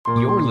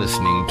You're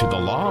listening to the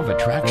Law of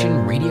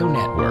Attraction Radio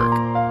Network.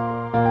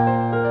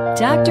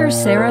 Dr.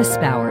 Sara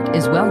Spowert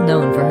is well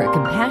known for her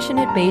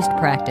compassionate-based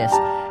practice,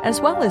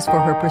 as well as for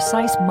her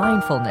precise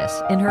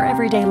mindfulness in her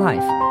everyday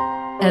life.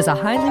 As a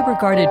highly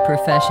regarded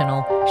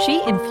professional,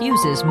 she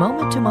infuses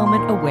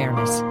moment-to-moment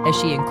awareness as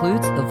she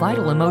includes the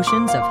vital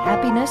emotions of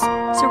happiness,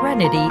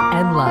 serenity,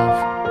 and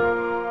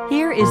love.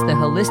 Here is the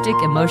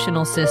holistic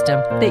emotional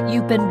system that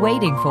you've been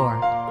waiting for.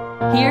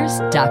 Here's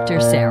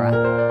Dr.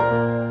 Sara.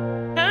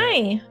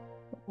 Hi,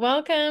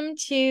 welcome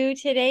to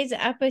today's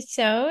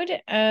episode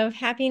of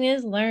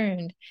Happiness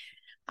Learned.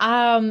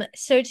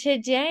 So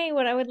today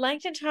what I would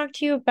like to talk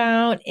to you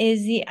about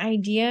is the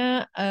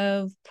idea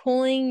of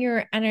pulling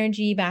your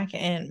energy back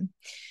in.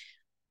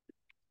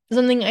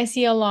 Something I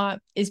see a lot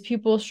is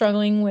people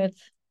struggling with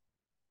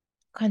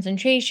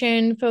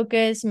concentration,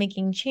 focus,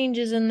 making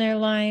changes in their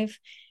life.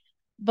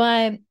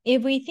 But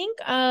if we think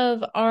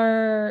of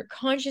our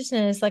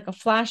consciousness like a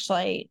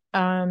flashlight,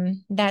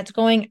 that's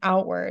going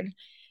outward,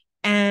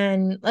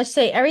 and let's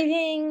say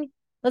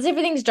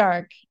everything's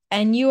dark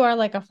and you are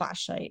like a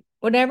flashlight.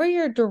 Whatever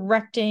you're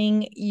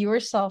directing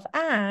yourself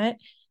at,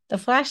 the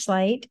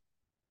flashlight,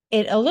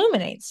 it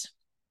illuminates.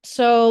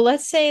 So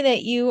let's say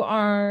that you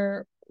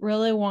are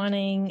really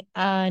wanting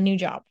a new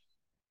job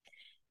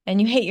and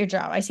you hate your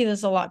job. I see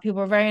this a lot. People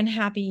are very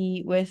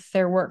unhappy with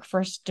their work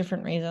for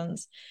different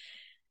reasons,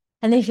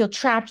 and they feel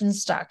trapped and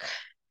stuck.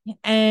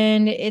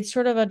 And it's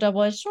sort of a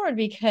double-edged sword,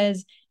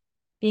 because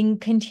being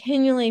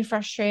continually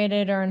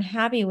frustrated or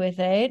unhappy with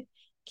it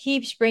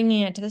keeps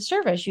bringing it to the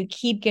surface. You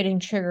keep getting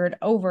triggered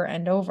over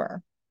and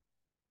over.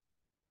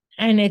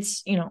 And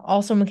it's,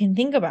 all someone can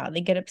think about.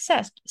 They get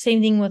obsessed.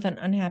 Same thing with an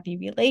unhappy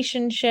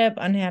relationship,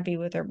 unhappy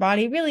with their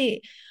body,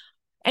 really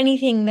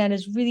anything that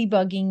is really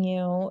bugging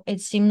you.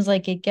 It seems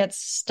like it gets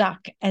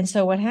stuck. And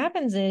so what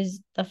happens is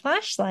the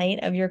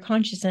flashlight of your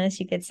consciousness,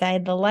 you could say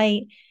the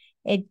light,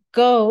 it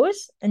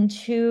goes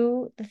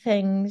into the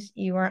things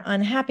you are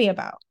unhappy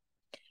about.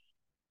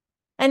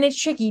 And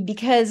it's tricky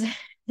because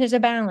there's a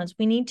balance.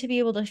 We need to be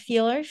able to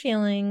feel our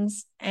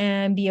feelings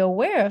and be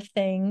aware of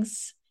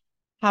things.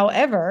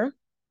 However,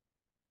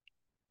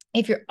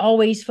 if you're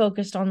always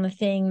focused on the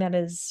thing that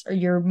is, or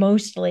you're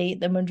mostly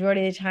the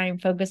majority of the time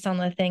focused on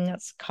the thing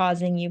that's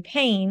causing you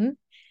pain,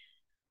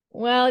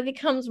 well, it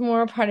becomes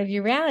more a part of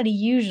your reality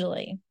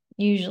usually.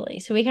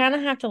 So we kind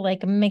of have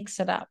to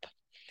mix it up.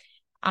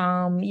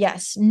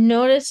 Yes,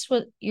 notice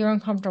what you're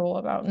uncomfortable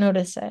about.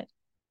 Notice it.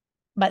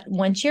 But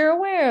once you're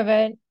aware of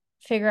it,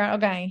 figure out,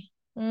 okay,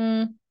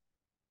 I'm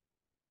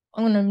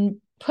going to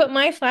put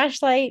my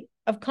flashlight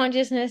of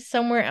consciousness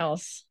somewhere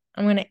else.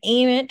 I'm going to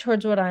aim it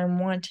towards what I'm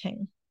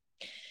wanting.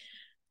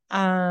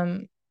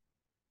 The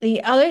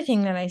other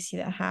thing that I see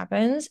that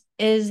happens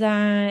is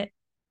that,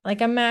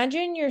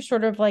 imagine you're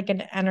sort of like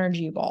an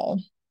energy ball,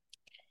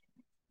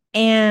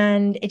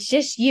 and it's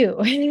just you.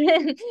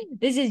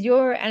 This is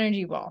your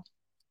energy ball.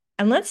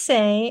 And let's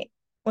say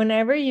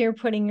whenever you're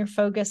putting your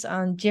focus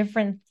on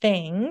different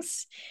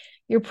things,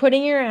 you're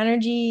putting your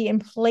energy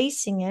and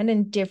placing it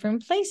in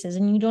different places,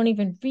 and you don't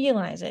even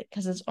realize it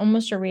because it's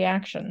almost a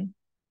reaction.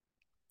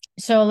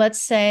 So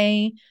let's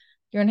say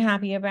you're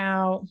unhappy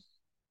about,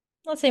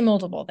 let's say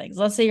multiple things.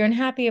 Let's say you're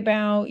unhappy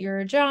about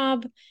your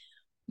job,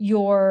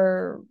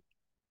 your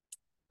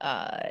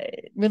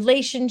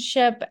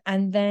relationship,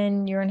 and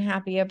then you're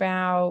unhappy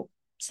about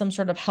some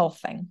sort of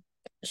health thing.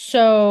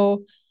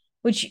 So,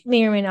 which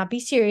may or may not be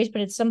serious,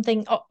 but it's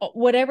something,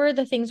 whatever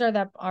the things are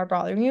that are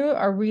bothering you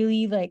are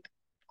really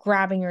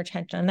grabbing your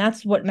attention. And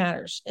that's what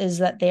matters, is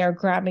that they are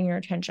grabbing your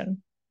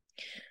attention.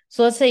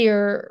 So let's say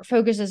your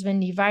focus has been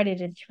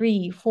divided in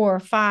 3, 4,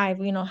 5,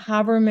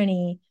 however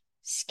many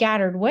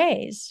scattered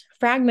ways,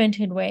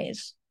 fragmented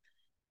ways.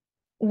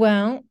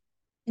 Well,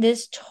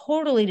 this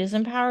totally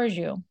disempowers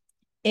you.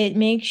 It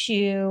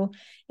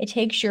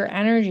takes your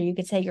energy, you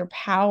could say your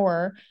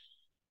power,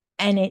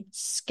 and it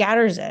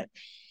scatters it.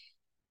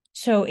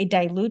 So it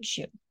dilutes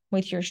you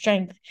with your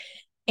strength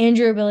and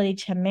your ability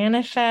to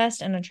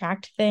manifest and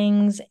attract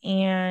things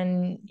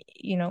and,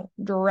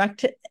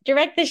 direct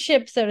the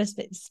ship, so to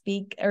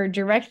speak, or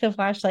direct the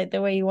flashlight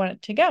the way you want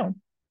it to go.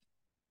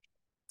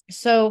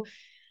 So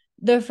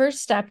the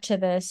first step to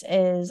this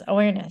is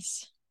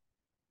awareness.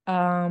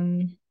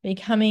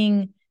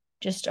 Becoming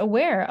just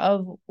aware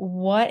of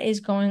what is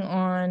going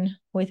on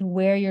with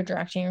where you're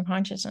directing your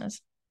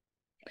consciousness.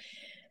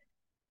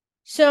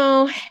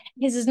 So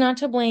this is not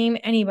to blame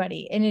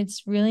anybody, and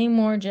it's really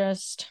more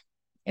just,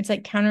 it's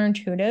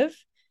counterintuitive.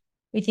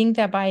 We think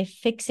that by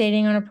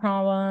fixating on a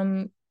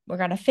problem, we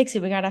gotta fix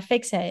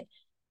it,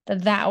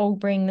 that will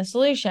bring the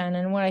solution.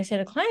 And what I say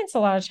to clients a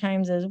lot of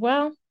times is,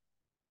 well,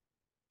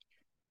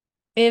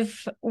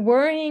 if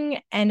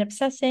worrying and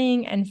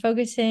obsessing and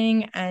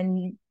focusing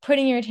and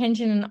putting your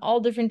attention in all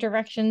different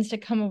directions to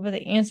come up with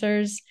the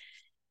answers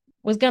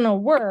was going to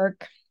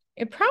work,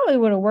 it probably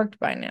would have worked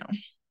by now,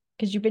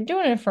 because you've been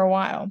doing it for a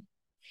while.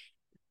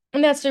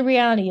 And that's the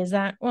reality, is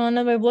that, well,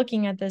 another way of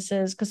looking at this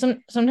is, because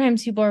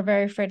sometimes people are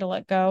very afraid to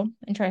let go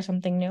and try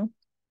something new.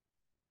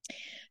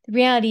 The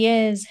reality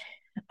is,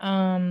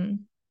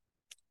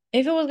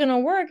 if it was going to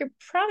work, it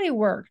probably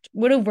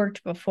would have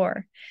worked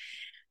before.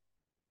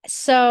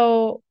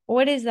 So,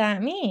 what does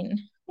that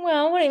mean?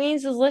 Well, what it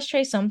means is let's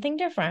try something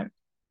different.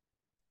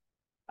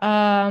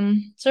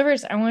 So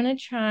first I want to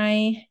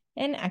try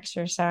an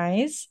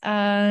exercise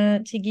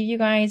to give you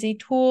guys a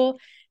tool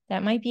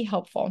that might be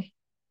helpful.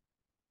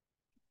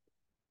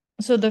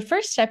 So the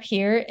first step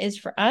here is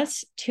for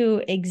us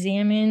to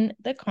examine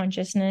the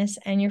consciousness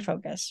and your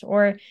focus,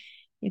 or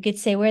you could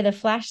say where the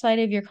flashlight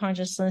of your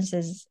consciousness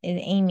is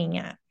aiming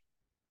at.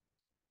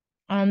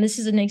 This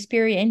is an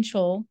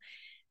experiential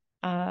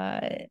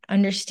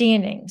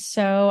understanding.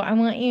 So I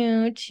want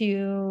you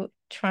to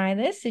try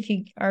this if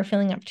you are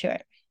feeling up to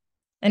it.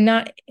 And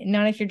not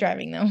if you're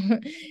driving though.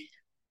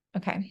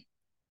 Okay.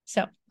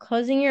 So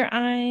closing your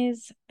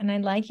eyes, and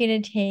I'd like you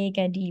to take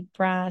a deep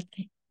breath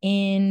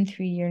in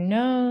through your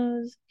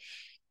nose,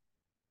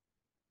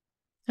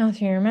 out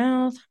through your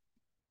mouth.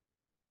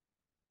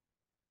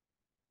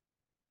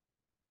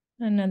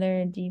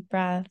 Another deep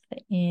breath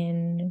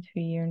in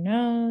through your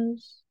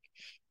nose,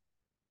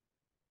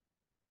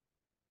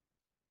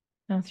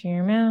 out through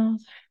your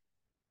mouth.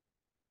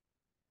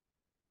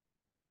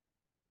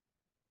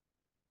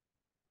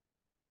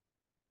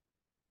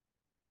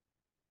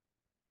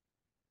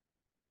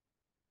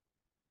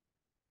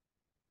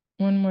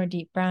 One more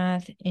deep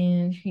breath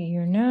in through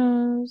your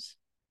nose.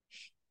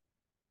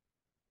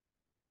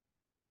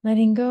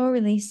 Letting go,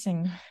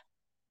 releasing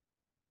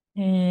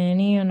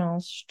any and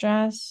all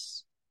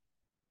stress,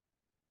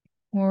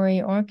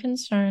 worry, or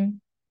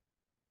concern.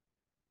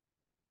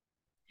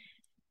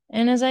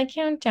 And as I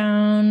count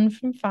down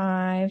from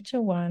 5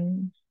 to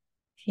 1,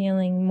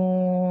 feeling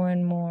more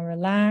and more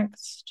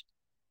relaxed,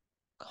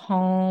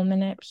 calm,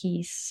 and at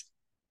peace.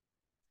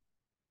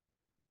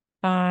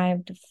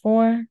 5 to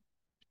 4,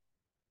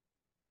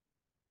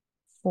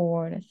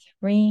 4 to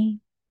 3,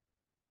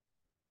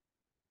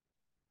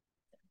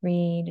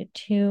 3 to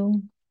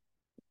 2,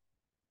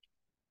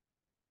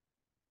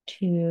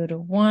 2 to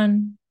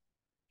 1.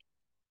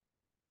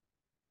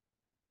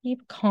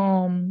 Keep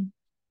calm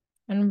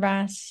and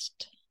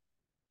rest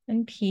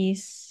and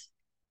peace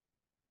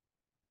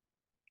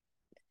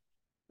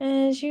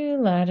as you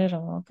let it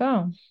all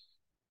go.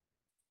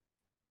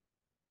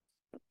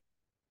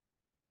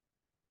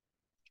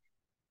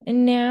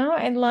 And now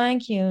I'd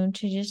like you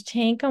to just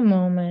take a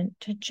moment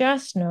to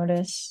just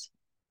notice,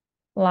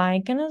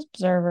 like an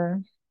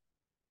observer,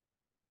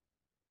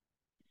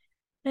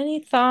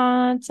 any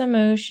thoughts,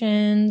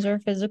 emotions, or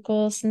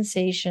physical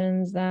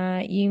sensations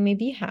that you may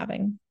be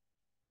having.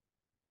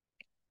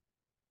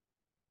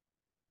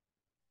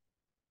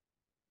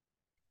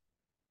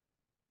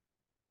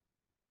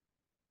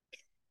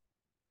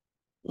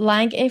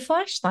 Like a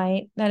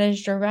flashlight that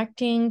is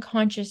directing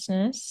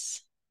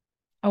consciousness,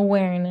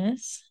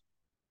 awareness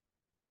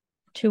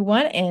to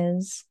what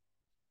is,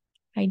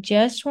 I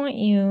just want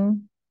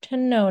you to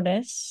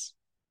notice.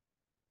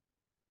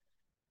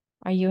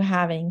 Are you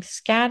having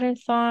scattered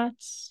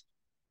thoughts,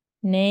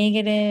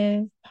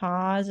 negative,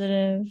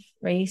 positive,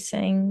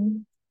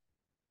 racing?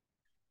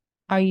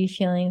 Are you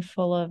feeling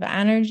full of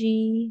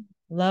energy,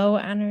 low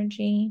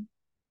energy?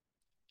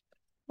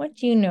 What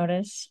do you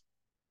notice?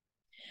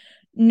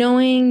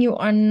 Knowing you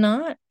are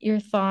not your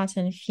thoughts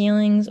and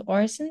feelings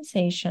or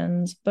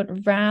sensations,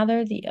 but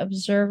rather the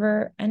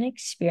observer and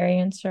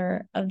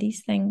experiencer of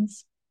these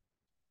things.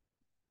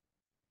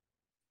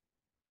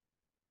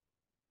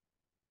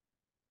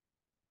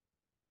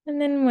 And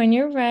then when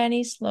you're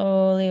ready,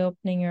 slowly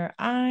opening your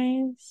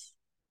eyes.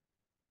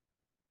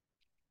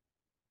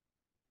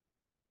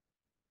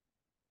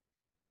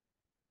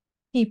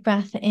 Deep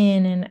breath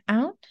in and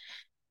out.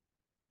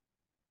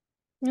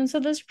 And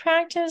so this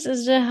practice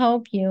is to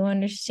help you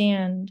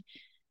understand,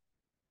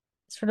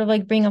 sort of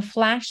like bring a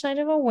flashlight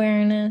of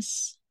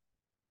awareness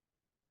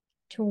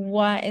to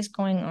what is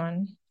going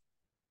on.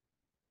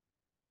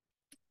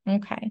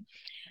 Okay.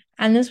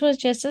 And this was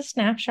just a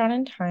snapshot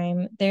in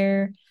time.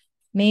 There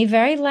may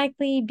very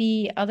likely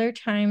be other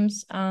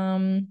times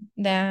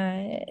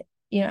that,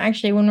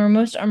 actually when we're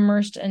most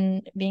immersed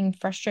in being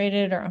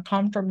frustrated or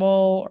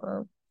uncomfortable,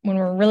 or when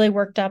we're really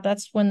worked up,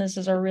 that's when this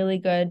is a really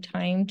good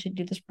time to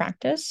do this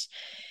practice,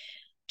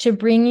 to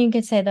bring, you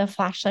could say, the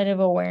flashlight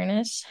of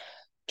awareness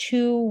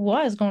to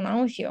what is going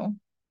on with you.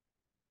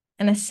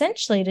 And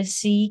essentially to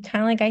see,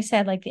 kind of like I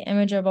said, like the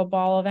image of a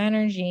ball of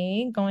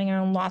energy going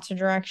in lots of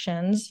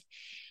directions.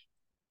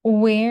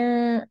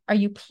 Where are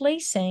you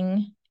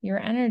placing your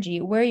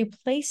energy? Where are you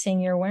placing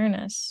your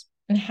awareness?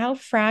 And how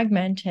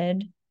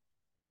fragmented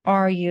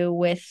are you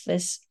with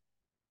this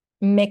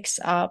mix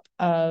up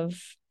of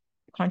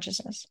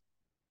consciousness?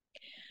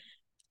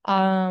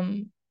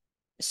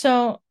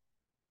 So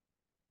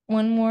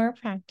one more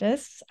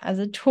practice as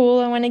a tool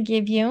I want to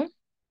give you.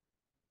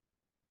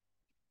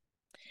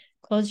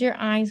 Close your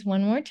eyes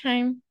one more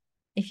time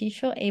if you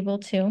feel able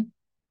to.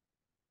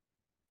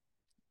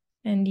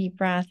 And deep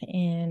breath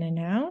in and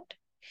out.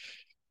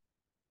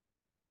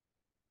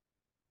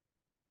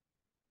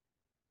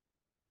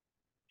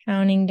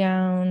 Counting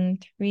down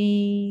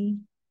 3,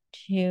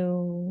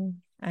 2,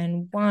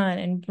 and 1,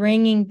 and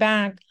bringing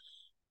back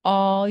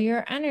all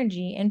your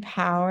energy and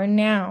power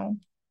now.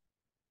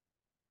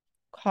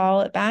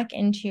 Call it back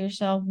into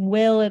yourself,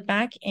 will it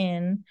back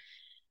in,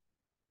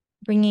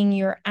 bringing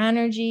your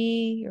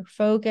energy, your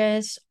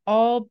focus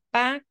all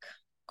back,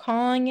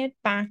 calling it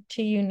back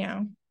to you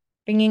now,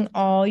 bringing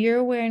all your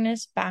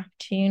awareness back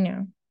to you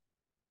now.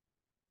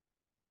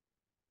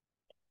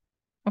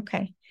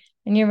 Okay,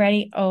 when you're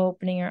ready,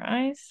 opening your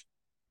eyes.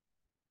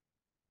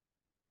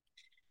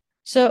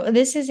 So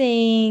this is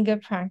a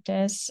good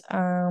practice.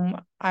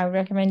 I would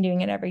recommend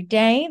doing it every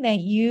day, that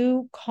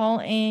you call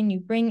in, you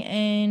bring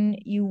in,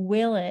 you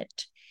will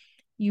it.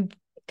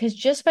 Because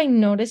just by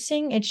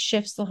noticing, it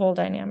shifts the whole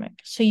dynamic.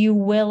 So you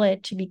will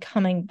it to be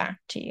coming back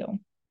to you.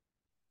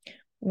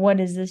 What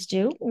does this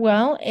do?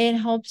 Well, it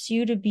helps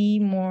you to be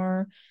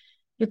more,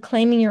 you're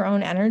claiming your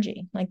own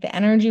energy, like the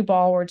energy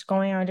ball where it's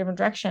going out in different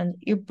directions,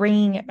 you're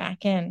bringing it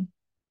back in,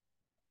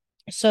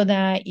 so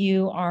that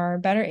you are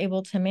better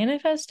able to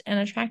manifest and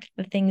attract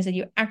the things that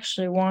you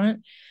actually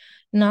want,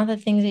 not the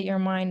things that your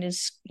mind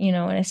is, in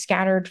a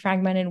scattered,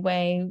 fragmented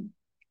way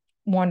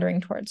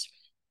wandering towards.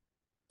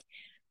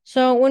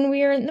 So when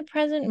we are in the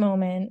present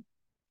moment,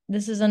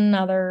 this is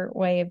another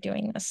way of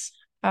doing this.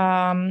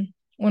 When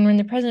we're in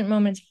the present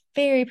moment, it's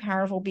very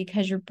powerful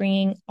because you're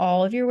bringing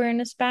all of your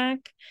awareness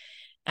back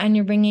and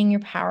you're bringing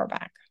your power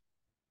back.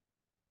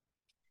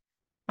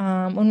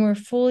 When we're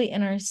fully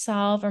in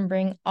ourselves and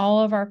bring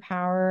all of our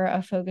power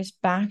of focus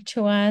back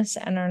to us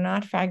and are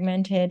not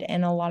fragmented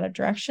in a lot of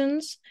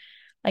directions,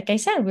 like I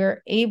said,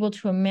 we're able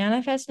to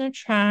manifest and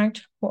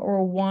attract what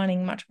we're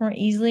wanting much more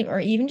easily, or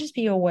even just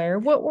be aware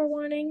of what we're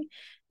wanting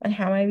and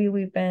how maybe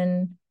we've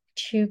been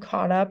too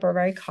caught up or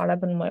very caught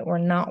up in what we're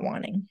not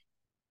wanting.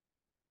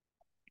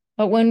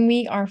 But when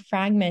we are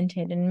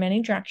fragmented in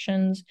many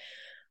directions,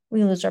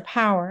 we lose our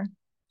power.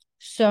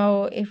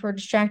 So if we're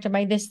distracted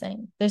by this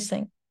thing,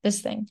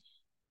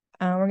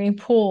 we're getting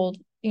pulled,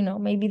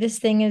 maybe this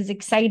thing is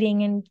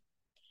exciting and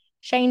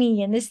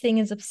shiny and this thing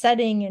is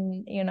upsetting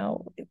and,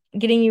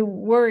 getting you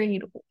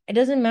worried. It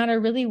doesn't matter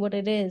really what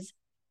it is.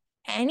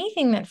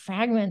 Anything that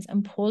fragments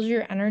and pulls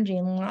your energy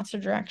in lots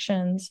of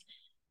directions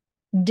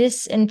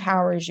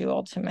disempowers you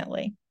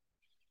ultimately.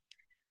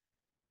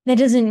 That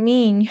doesn't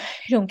mean you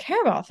don't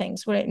care about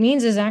things. What it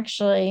means is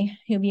actually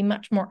you'll be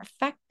much more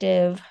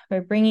effective by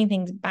bringing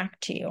things back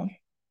to you.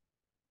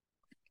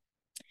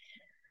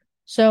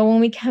 So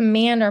when we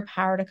command our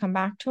power to come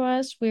back to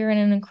us, we are in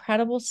an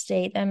incredible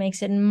state that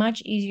makes it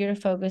much easier to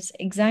focus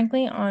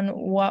exactly on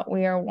what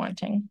we are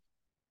wanting.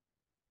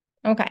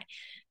 Okay,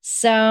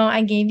 so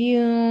I gave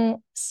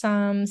you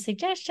some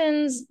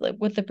suggestions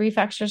with the brief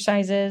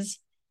exercises,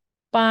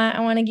 but I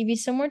want to give you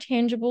some more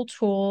tangible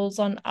tools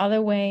on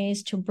other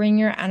ways to bring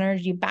your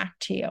energy back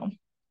to you.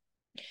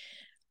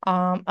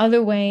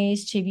 Other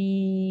ways to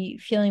be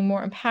feeling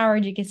more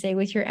empowered, you could say,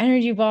 with your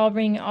energy ball,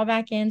 bring it all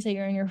back in so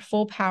you're in your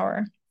full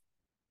power.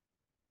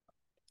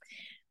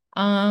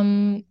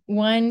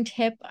 One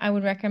tip I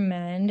would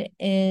recommend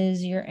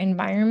is your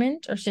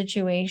environment or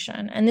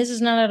situation. And this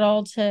is not at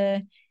all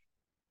to,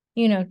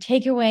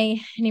 take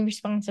away any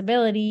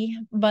responsibility,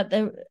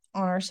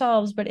 on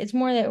ourselves, but it's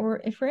more that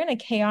if we're in a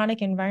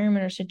chaotic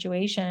environment or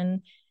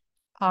situation,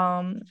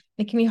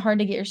 it can be hard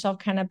to get yourself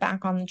kind of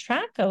back on the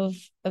track of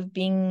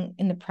being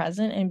in the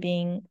present and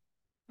being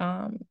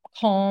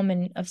calm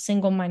and of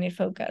single-minded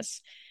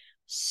focus.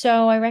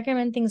 So I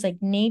recommend things like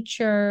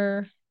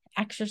nature,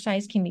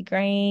 exercise can be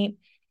great.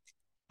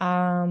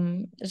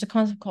 There's a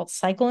concept called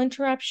cycle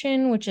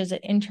interruption, which is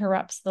it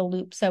interrupts the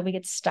loops that we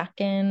get stuck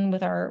in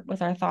with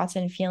our thoughts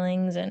and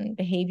feelings and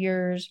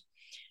behaviors.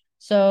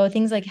 So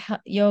things like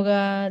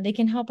yoga, they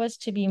can help us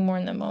to be more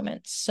in the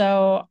moment.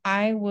 So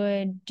I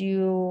would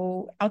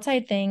do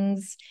outside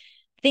things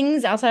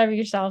outside of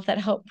yourself that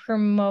help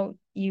promote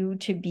you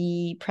to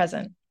be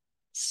present.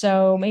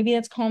 So maybe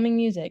that's calming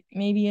music.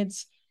 Maybe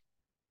it's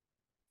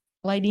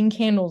lighting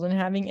candles and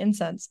having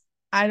incense.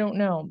 I don't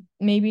know.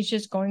 Maybe it's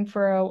just going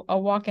for a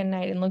walk at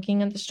night and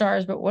looking at the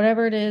stars, but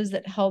whatever it is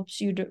that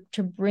helps you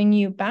to bring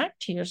you back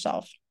to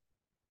yourself.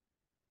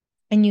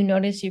 And you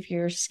notice if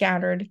you're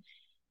scattered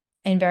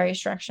in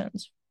various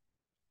directions.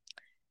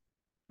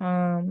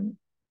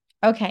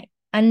 Okay.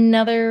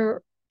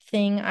 Another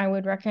thing I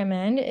would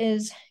recommend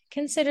is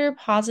consider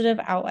positive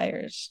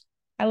outliers.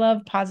 I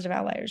love positive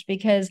outliers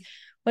because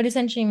what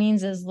essentially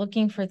means is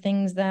looking for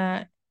things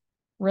that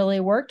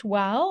really worked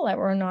well, that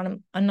were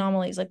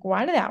anomalies. Like,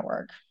 why did that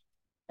work?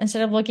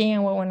 Instead of looking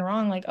at what went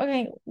wrong, like,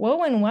 okay, what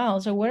went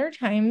well? So what are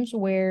times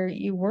where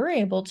you were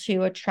able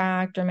to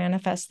attract or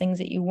manifest things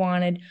that you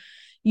wanted?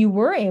 You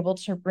were able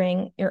to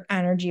bring your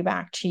energy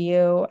back to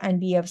you and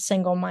be of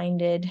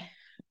single-minded,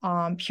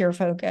 pure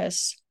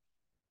focus.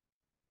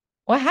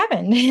 What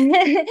happened?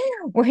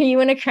 Were you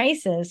in a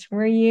crisis?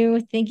 Were you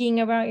thinking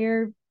about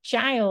your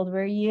child?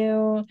 Were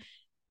you,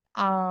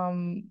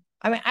 I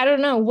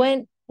don't know,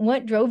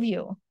 what drove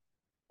you?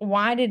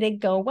 Why did it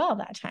go well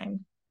that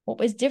time? What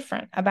was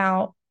different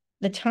about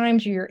the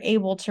times you're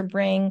able to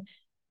bring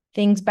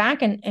things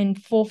back in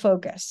full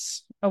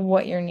focus of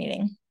what you're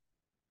needing?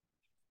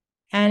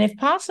 And if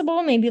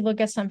possible, maybe look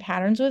at some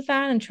patterns with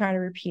that and try to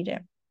repeat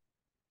it.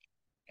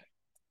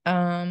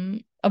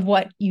 Of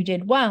what you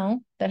did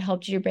well that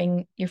helped you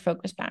bring your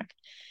focus back.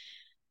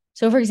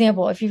 So, for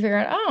example, if you figure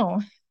out,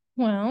 oh,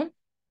 well,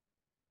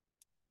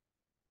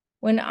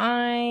 when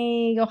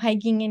I go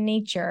hiking in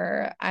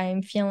nature,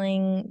 I'm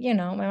feeling,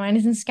 my mind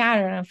isn't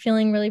scattered. I'm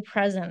feeling really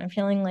present. I'm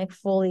feeling like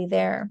fully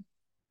there.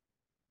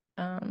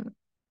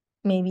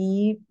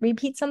 Maybe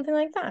repeat something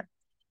like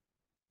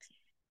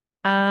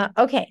that.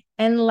 Okay.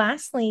 And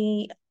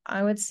lastly,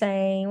 I would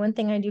say one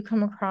thing I do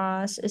come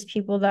across is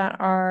people that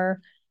are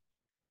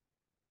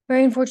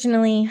very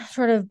unfortunately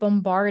sort of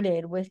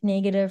bombarded with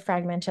negative,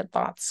 fragmented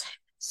thoughts.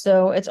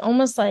 So it's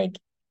almost like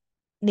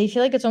they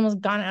feel like it's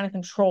almost gone out of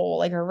control,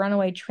 like a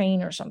runaway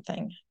train or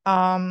something.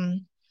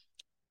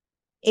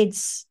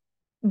 It's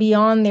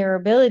beyond their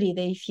ability,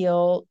 they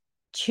feel,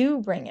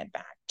 to bring it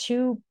back,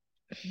 to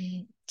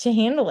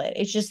handle it.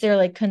 It's just they're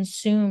like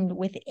consumed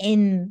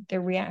within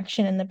the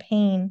reaction and the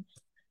pain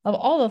of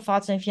all the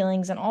thoughts and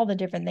feelings and all the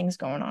different things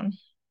going on.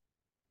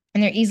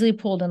 And they're easily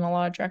pulled in a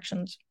lot of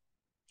directions.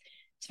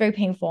 It's very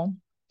painful.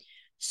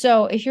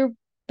 So if you're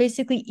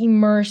basically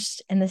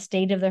immersed in the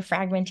state of the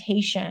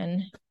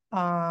fragmentation,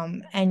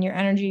 and your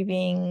energy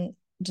being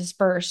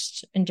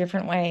dispersed in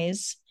different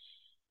ways,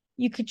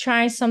 you could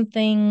try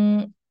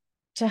something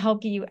to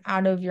help get you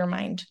out of your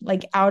mind,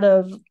 like out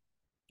of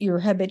your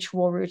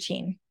habitual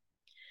routine.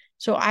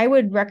 So I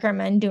would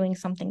recommend doing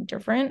something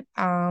different.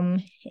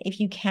 If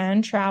you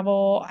can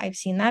travel, I've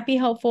seen that be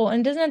helpful.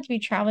 And it doesn't have to be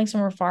traveling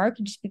somewhere far. It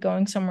could just be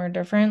going somewhere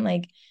different,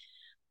 like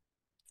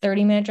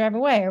 30-minute drive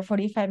away or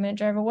 45-minute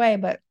drive away.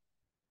 But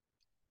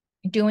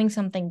doing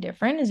something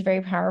different is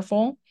very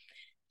powerful.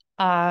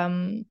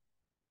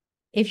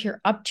 If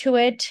you're up to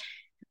it,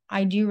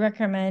 I do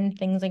recommend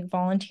things like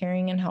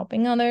volunteering and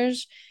helping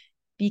others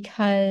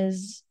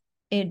because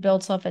it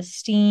builds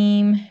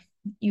self-esteem.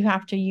 You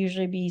have to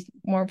usually be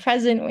more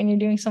present when you're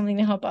doing something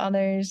to help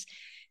others.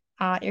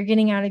 You're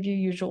getting out of your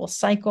usual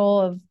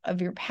cycle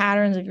of your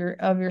patterns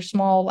of your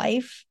small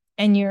life,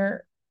 and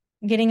you're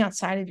getting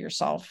outside of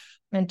yourself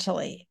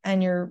mentally,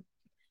 and you're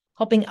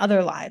helping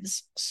other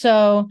lives.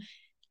 So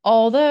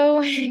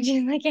although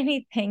just like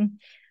anything,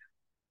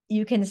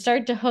 you can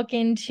start to hook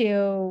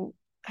into,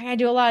 I gotta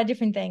do a lot of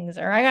different things,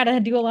 or I gotta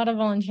do a lot of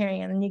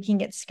volunteering, and then you can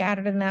get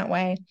scattered in that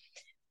way.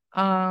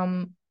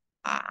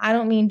 I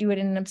don't mean do it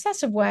in an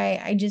obsessive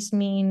way. I just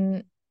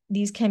mean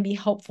these can be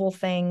helpful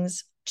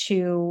things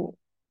to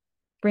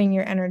bring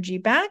your energy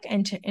back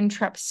and to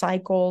interrupt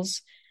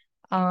cycles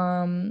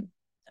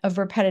of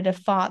repetitive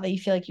thought that you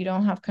feel like you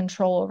don't have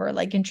control over,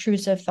 like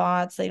intrusive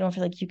thoughts that you don't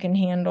feel like you can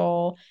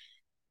handle,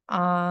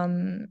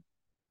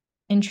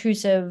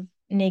 intrusive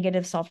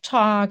negative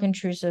self-talk,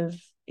 intrusive,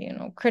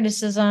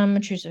 criticism,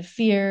 intrusive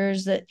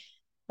fears, that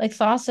like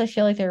thoughts that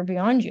feel like they're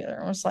beyond you. They're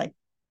almost like,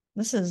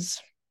 this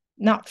is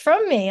not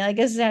from me. Like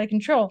this is out of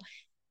control.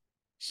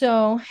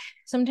 So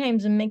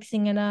sometimes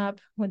mixing it up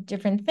with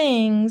different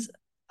things,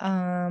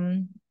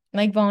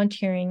 like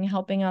volunteering,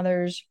 helping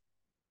others,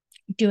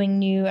 doing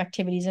new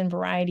activities and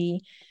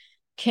variety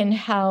can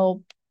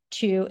help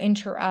to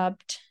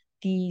interrupt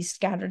these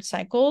scattered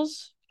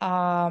cycles.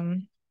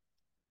 And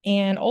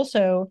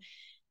also,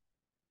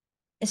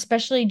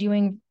 especially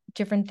doing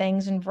different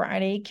things in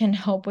variety can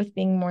help with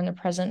being more in the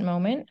present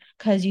moment,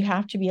 because you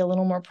have to be a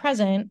little more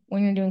present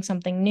when you're doing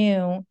something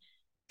new,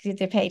 because you have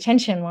to pay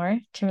attention more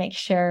to make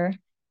sure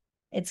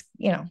it's,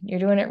 you're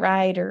doing it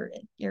right, or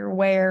you're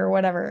aware, or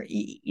whatever.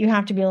 You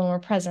have to be a little more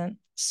present.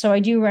 So I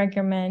do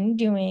recommend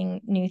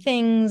doing new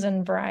things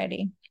and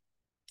variety.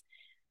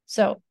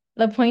 So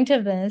the point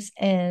of this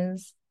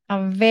is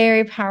a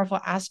very powerful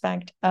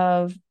aspect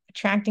of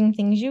attracting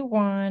things you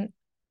want,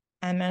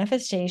 and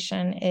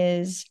manifestation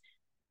is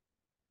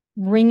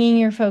bringing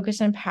your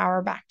focus and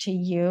power back to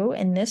you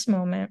in this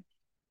moment,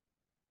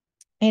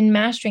 and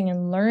mastering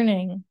and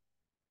learning,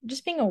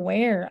 just being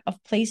aware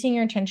of placing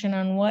your attention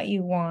on what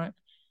you want,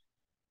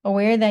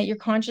 aware that your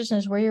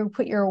consciousness, where you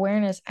put your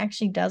awareness,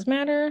 actually does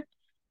matter,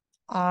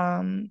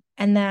 and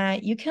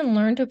that you can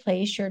learn to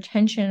place your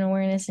attention and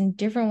awareness in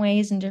different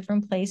ways in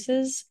different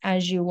places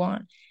as you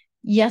want.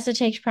 Yes, it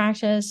takes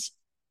practice.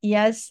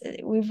 Yes,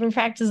 we've been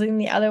practicing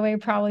the other way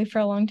probably for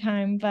a long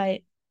time, but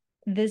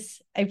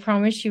this, I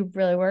promise you,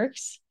 really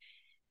works.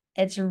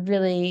 It's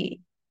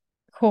really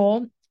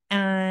cool,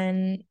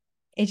 and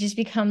it just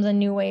becomes a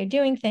new way of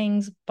doing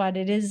things. But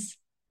it is,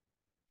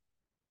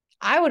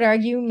 I would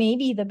argue,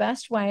 maybe the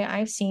best way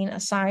I've seen,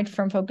 aside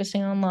from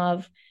focusing on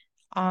love,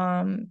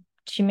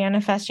 to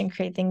manifest and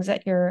create things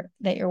that you're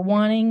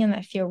wanting and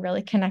that feel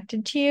really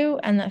connected to you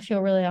and that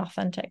feel really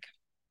authentic.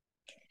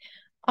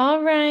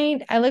 All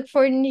right. I look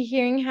forward to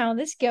hearing how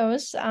this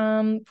goes.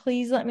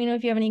 Please let me know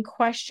if you have any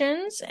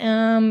questions.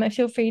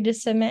 Feel free to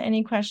submit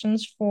any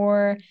questions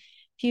for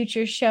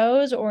future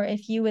shows, or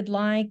if you would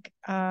like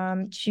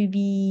to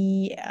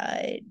be,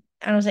 I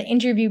don't want to say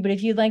interview, but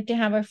if you'd like to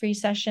have a free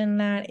session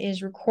that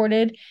is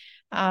recorded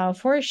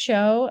for a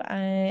show,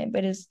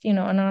 but is,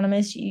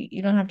 anonymous,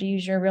 you don't have to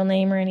use your real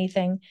name or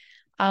anything.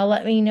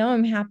 Let me know.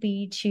 I'm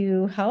happy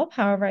to help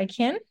however I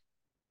can.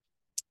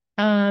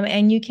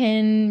 And you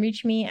can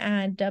reach me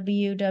at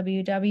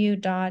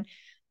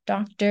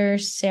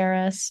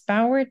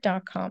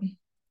www.drsarahspowert.com.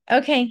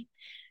 Okay.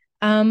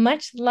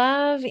 Much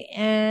love,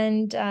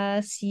 and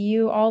see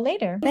you all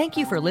later. Thank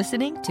you for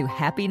listening to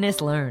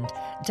Happiness Learned.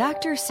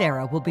 Dr.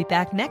 Sara will be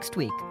back next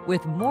week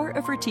with more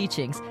of her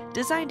teachings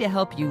designed to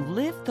help you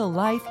live the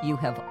life you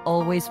have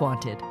always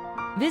wanted.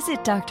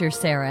 Visit Dr.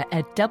 Sara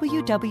at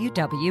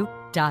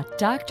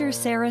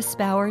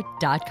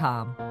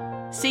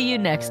www.drsarahspowert.com. See you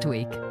next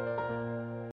week.